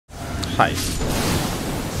Hi.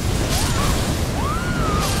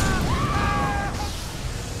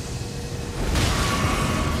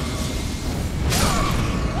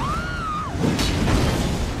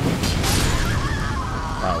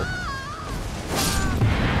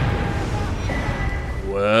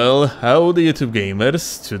 Well, howdy YouTube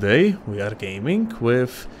gamers. Today we are gaming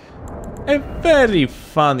with a very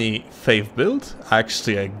funny faith build,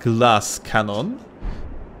 actually a glass cannon,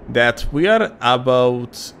 that we are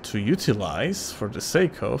about to utilize for the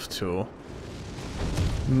sake of to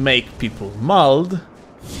make people mauled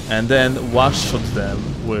and then one-shot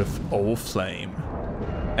them with O flame.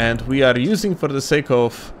 And we are using, for the sake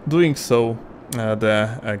of doing so,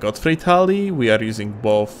 the Godfrey tally. We are using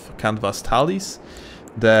both canvas tallies,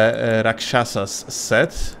 the Rakshasas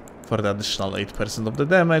set for the additional 8% of the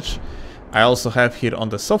damage. I also have here on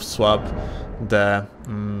the soft swap the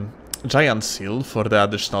giant seal for the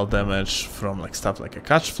additional damage from like stuff like a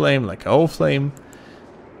catch flame, like a O flame.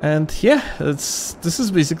 And yeah, this is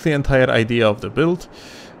basically the entire idea of the build.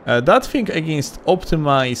 That thing against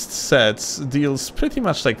optimized sets deals pretty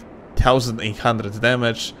much like 1800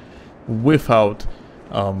 damage without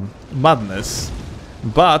madness,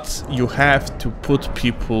 but you have to put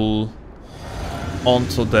people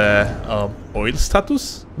onto the oil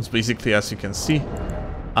status. It's basically, as you can see,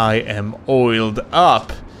 I am oiled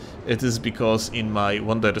up. It is because in my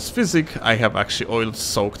Wondrous Physic I have actually oil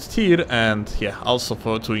soaked tier, and yeah, also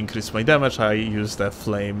to increase my damage I use the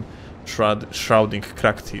flame shrouding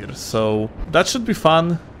crack tier. So that should be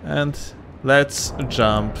fun, and let's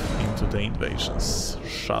jump into the invasions,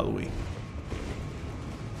 shall we?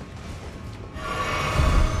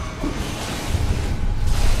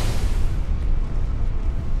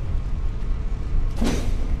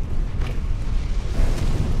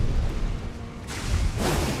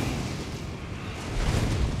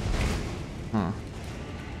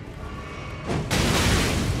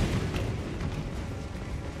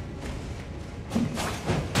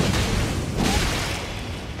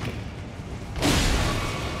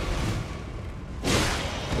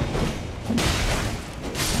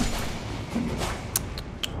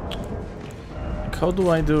 How do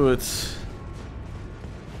I do it?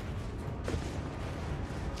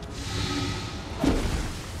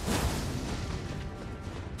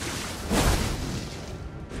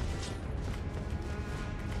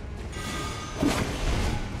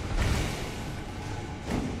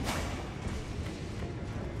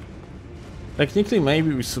 Technically,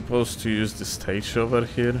 maybe we're supposed to use the stage over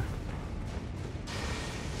here.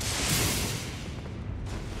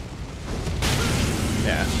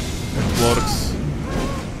 Yeah, it works.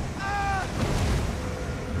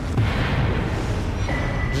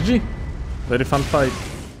 GG. Very fun fight.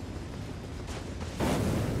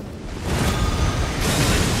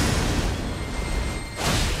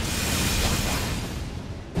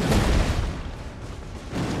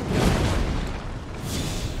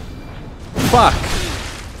 Fuck!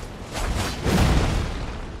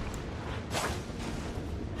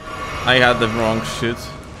 I had the wrong shit.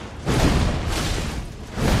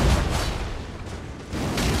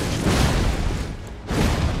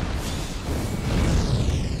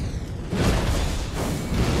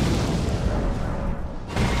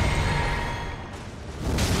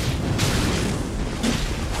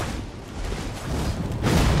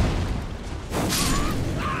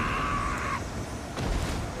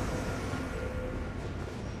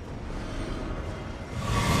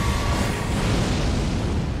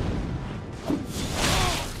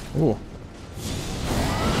 Ooh.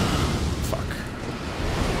 Fuck.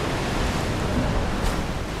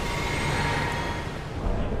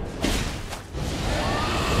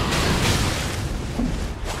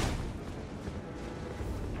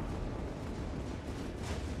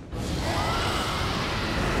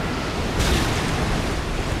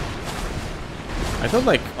 I thought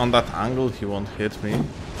like on that angle he won't hit me.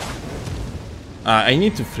 I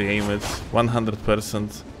need to frame it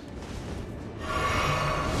 100%.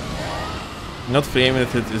 Not framing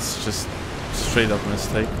it is just straight up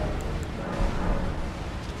mistake.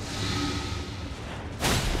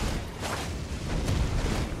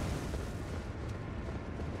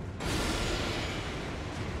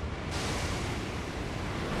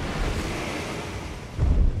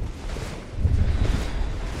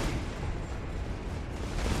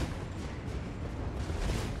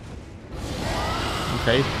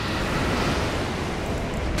 Okay.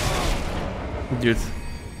 Dude.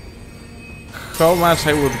 How much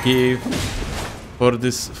I would give for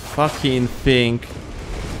this fucking thing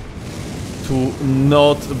to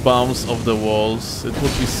not bounce off the walls. It would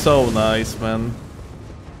be so nice, man.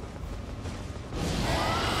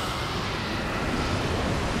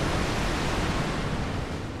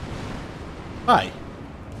 Hi.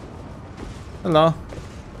 Hello.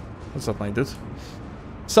 What's up, my dude?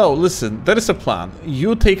 So, listen, there is a plan.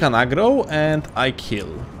 You take an aggro and I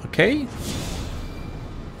kill, okay?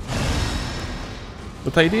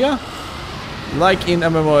 Good idea? Like in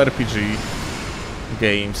MMORPG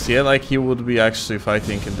games, yeah? Like you would be actually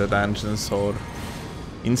fighting in the dungeons or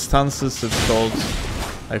instances, it's called,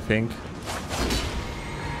 I think.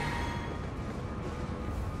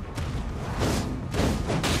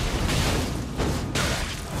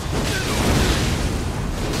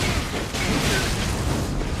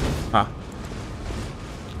 Ah.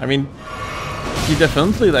 I mean, he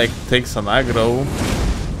definitely like takes an aggro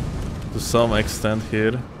to some extent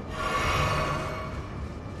here.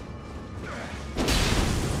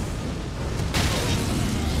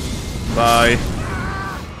 Bye.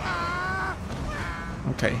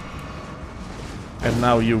 Okay. And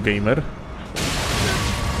now you, gamer.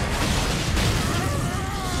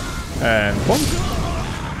 And bonk.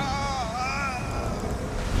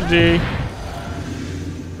 GG.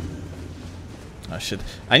 Oh shit.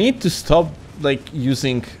 I need to stop like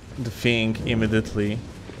using the thing immediately.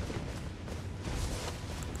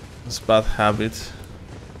 It's a bad habit.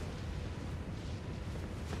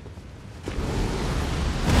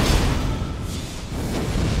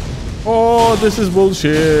 Oh, this is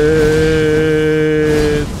bullshit.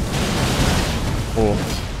 Oh.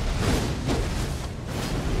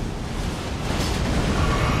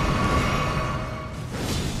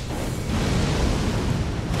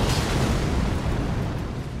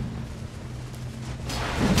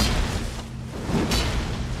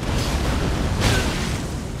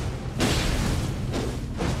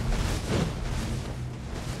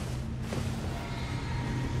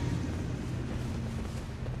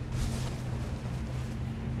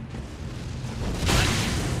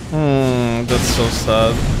 That's so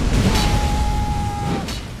sad.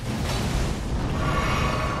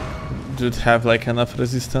 Do it have like enough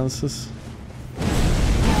resistances?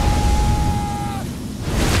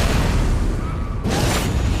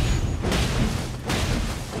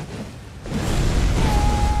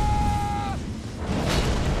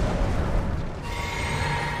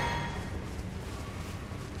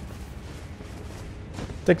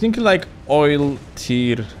 Technically, like, oil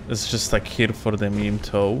tier is just like here for the meme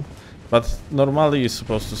toe, but normally you're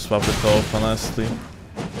supposed to swap it off, honestly.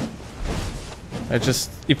 I just,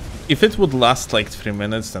 if it would last like 3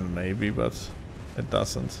 minutes, then maybe, but it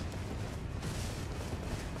doesn't.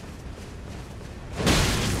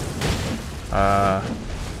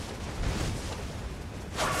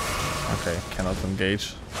 Okay, cannot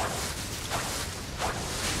engage.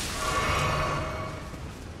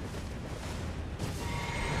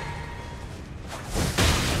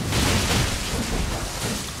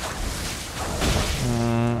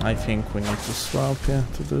 I think we need to swap, yeah,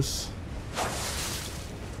 to this.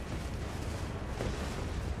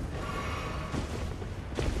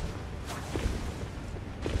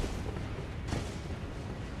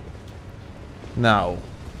 Now,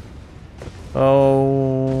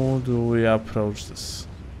 how do we approach this?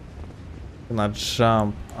 We're gonna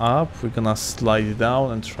jump up, we're gonna slide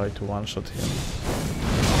down and try to one-shot him.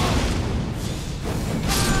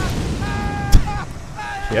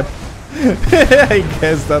 Yep. I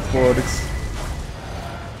guess that works.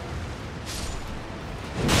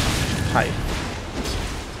 Hi.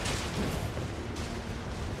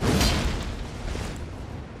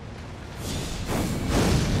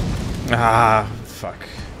 Ah, fuck.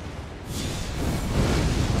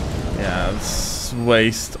 Yeah, it's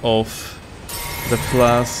waste of the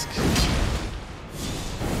flask.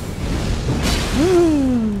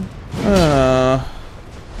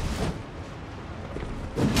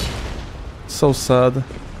 So sad.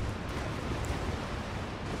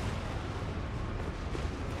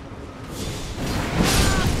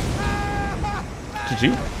 GG.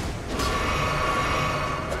 You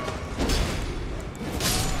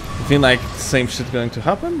think like same shit going to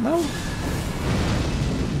happen now?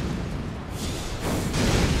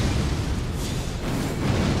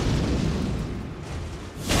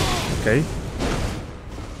 Okay.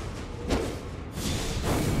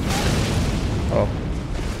 Oh.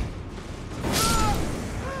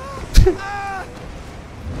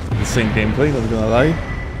 The same gameplay, not gonna lie.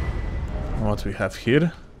 What we have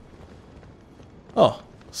here? Oh,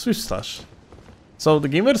 Swift Slash. So the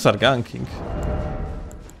gamers are ganking.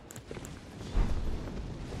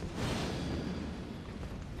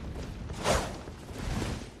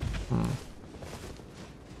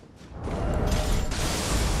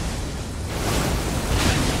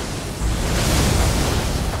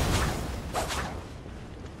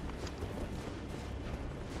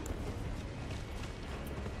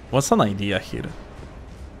 What's an idea here?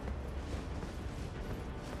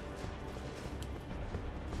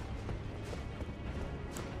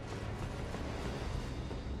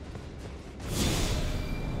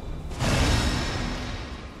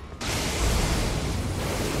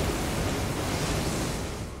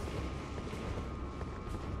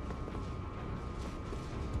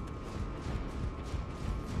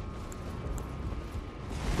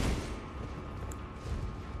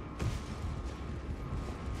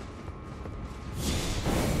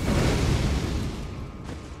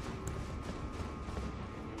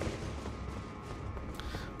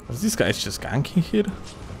 Is this guy just ganking here?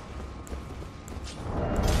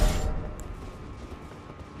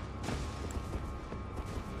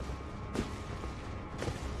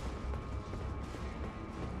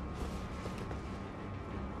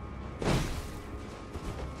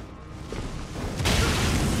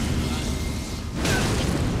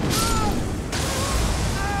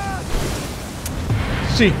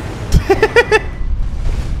 Gee.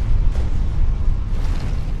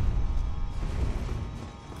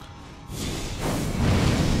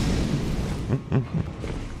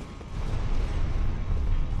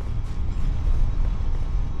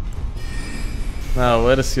 Now,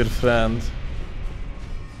 where is your friend?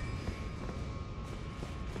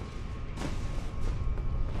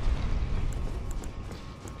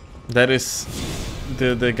 There is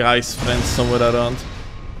the guy's friend somewhere around.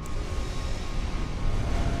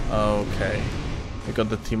 Okay. We got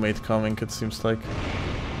the teammate coming, it seems like.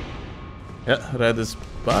 Yeah, Red is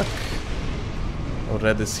back. Or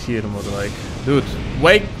Red is here, more like. Dude,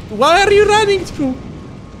 wait! Why are you running through?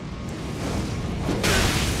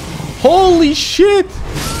 Holy shit!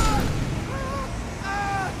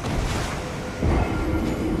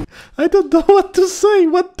 I don't know what to say,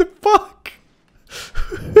 what the fuck?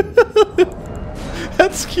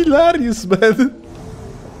 That's hilarious, man.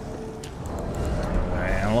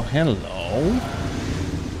 Well, hello.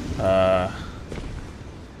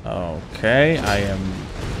 Okay, I am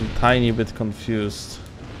a tiny bit confused.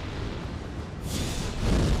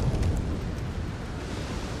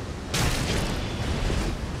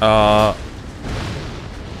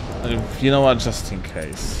 You know what, just in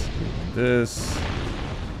case. This.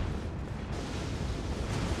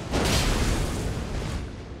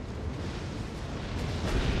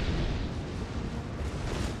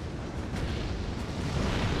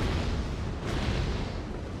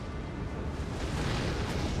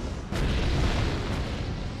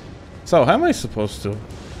 So, how am I supposed to?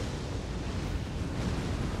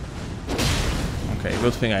 Okay,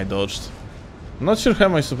 good thing I dodged. I'm not sure how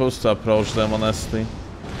am I supposed to approach them, honestly.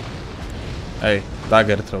 Hey,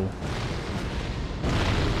 dagger throw.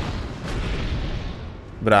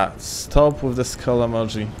 Bruh, stop with the skull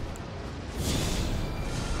emoji.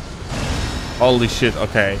 Holy shit,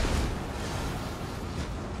 okay.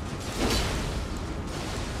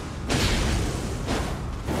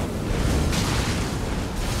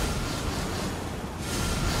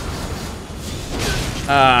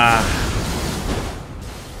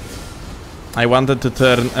 I wanted to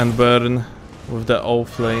turn and burn with the O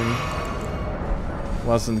flame.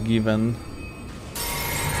 Wasn't given.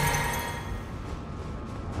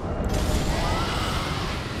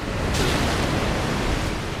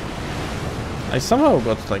 I somehow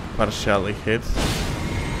got like partially hit.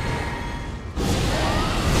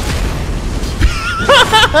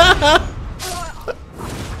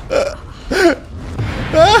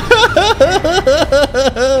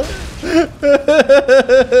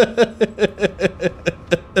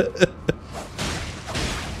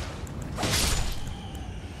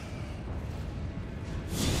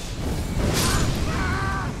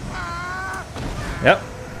 Yep.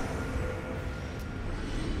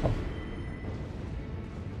 Oh.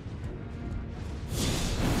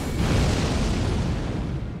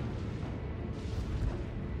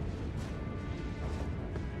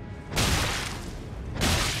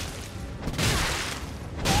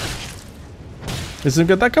 Isn't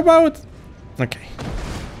good talk about? Okay.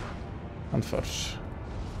 Unfortunate.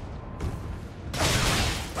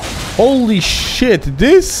 Holy shit,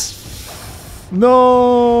 this?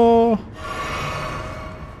 No!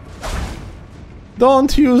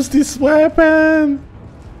 Don't use this weapon!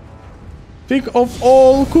 Think of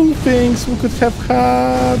all cool things we could have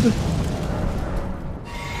had.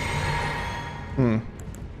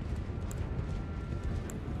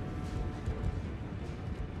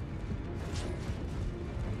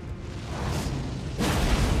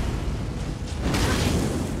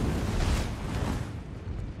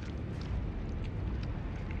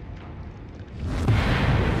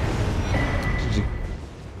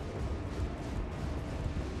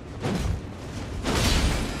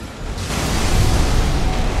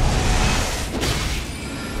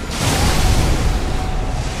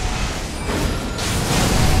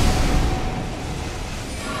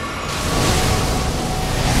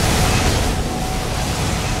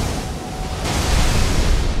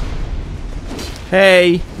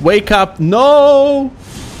 Hey, wake up. No!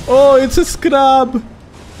 Oh, it's a scrub.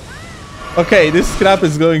 Okay, this scrub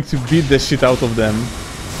is going to beat the shit out of them.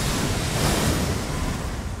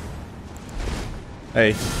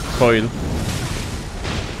 Hey, coil.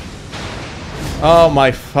 Oh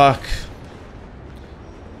my fuck.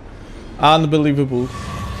 Unbelievable.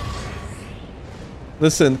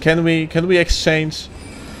 Listen, can we exchange?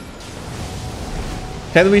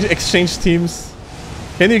 Can we exchange teams?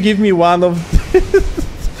 Can you give me one of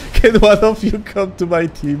Can one of you come to my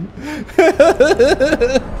team?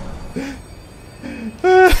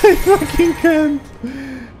 I fucking can't.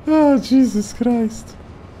 Oh, Jesus Christ.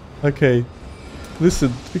 Okay.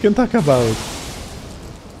 Listen, we can talk about.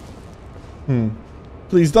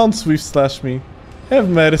 Please don't swift slash me. Have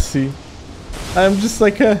mercy. I'm just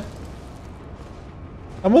like a...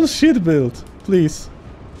 I'm on shit build. Please.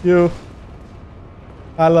 You.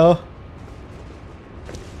 Hello.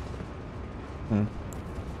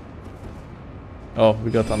 Oh,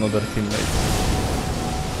 we got another teammate.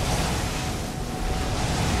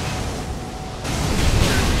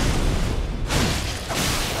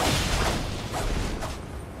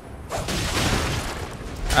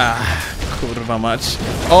 Ah, kurwa mać.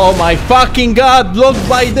 Oh my fucking god, blocked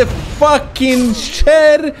by the fucking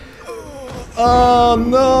chair! Oh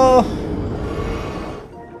no!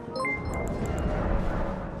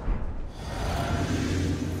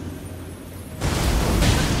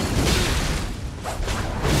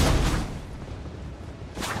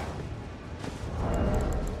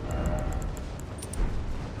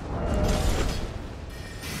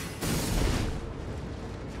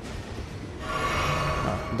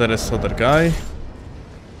 There is other guy.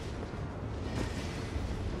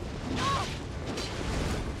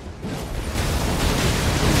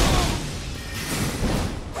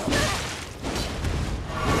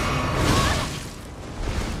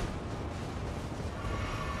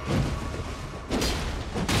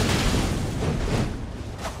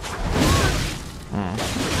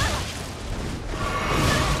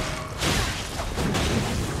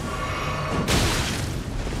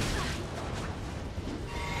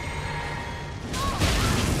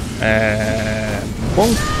 And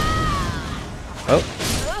bonk. Oh,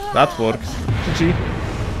 that worked. GG.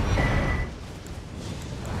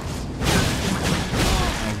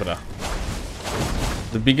 Dobra.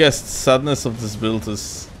 The biggest sadness of this build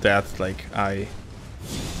is that, like, I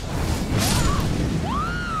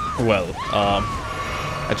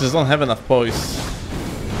just don't have enough poise.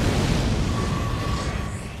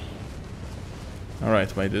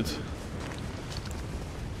 Alright, my dude.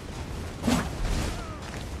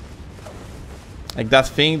 Like that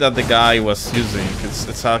thing that the guy was using,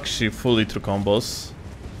 it's actually fully through combos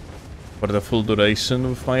for the full duration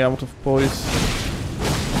with my out of poise.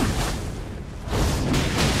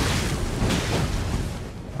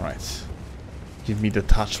 Alright. Give me the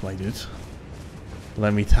touch, my dude.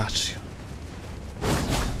 Let me touch you.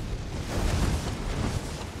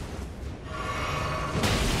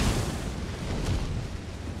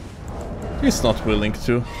 He's not willing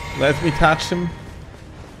to let me touch him.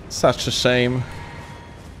 Such a shame.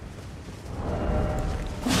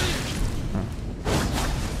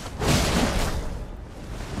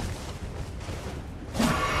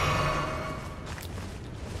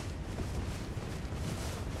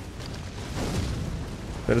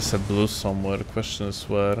 There is a blue somewhere, the question is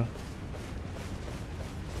where.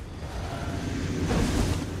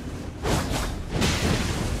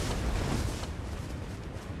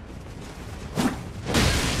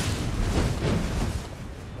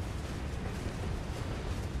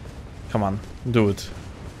 Come on, do it.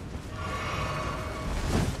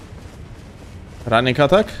 Running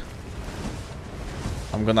attack?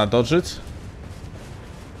 I'm gonna dodge it.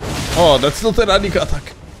 Oh, that's not a running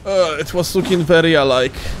attack. It was looking very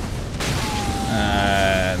alike.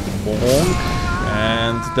 And bonk.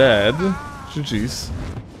 And dead. GG's.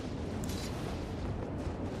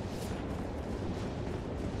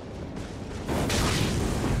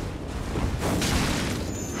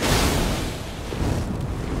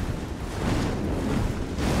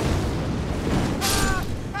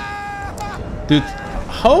 Dude,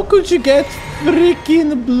 how could you get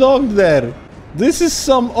freaking blocked there? This is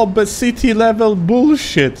some obesity level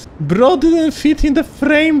bullshit. Bro didn't fit in the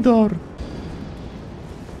frame door.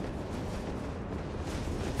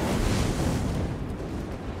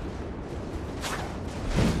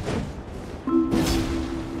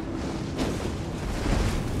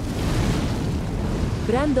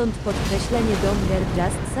 Brandon podkreślenie Donger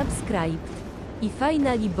just subscribed. I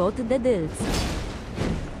finally bought the deals.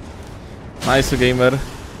 Nice gamer.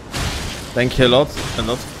 Thank you a lot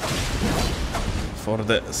for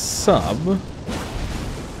the sub.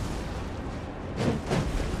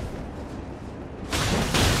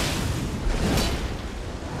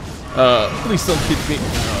 Please don't hit me.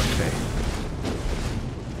 Okay.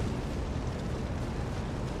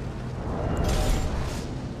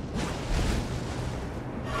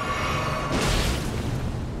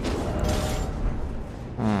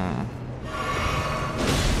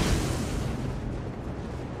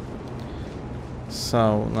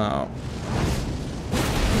 So now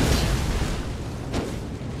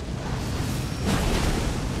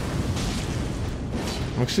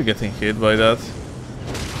I'm actually getting hit by that.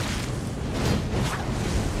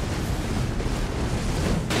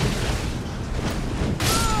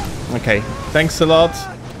 Okay, thanks a lot.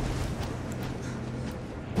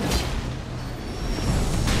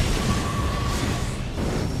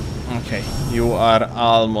 Okay, you are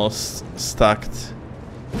almost stacked.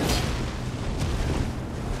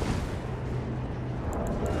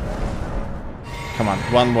 Come on,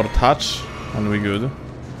 one more touch and we're good.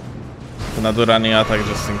 Gonna do running attack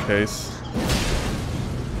just in case.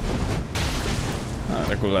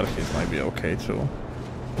 Regular hit might be okay too.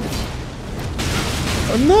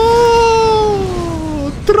 Oh,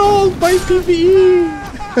 no! Trolled by PvE!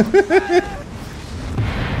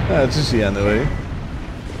 GG anyway.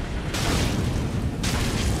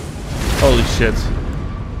 Holy shit.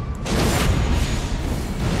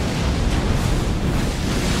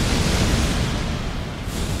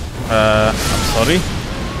 I'm sorry.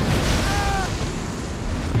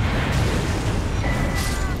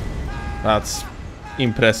 That's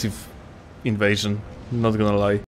impressive invasion, not gonna lie.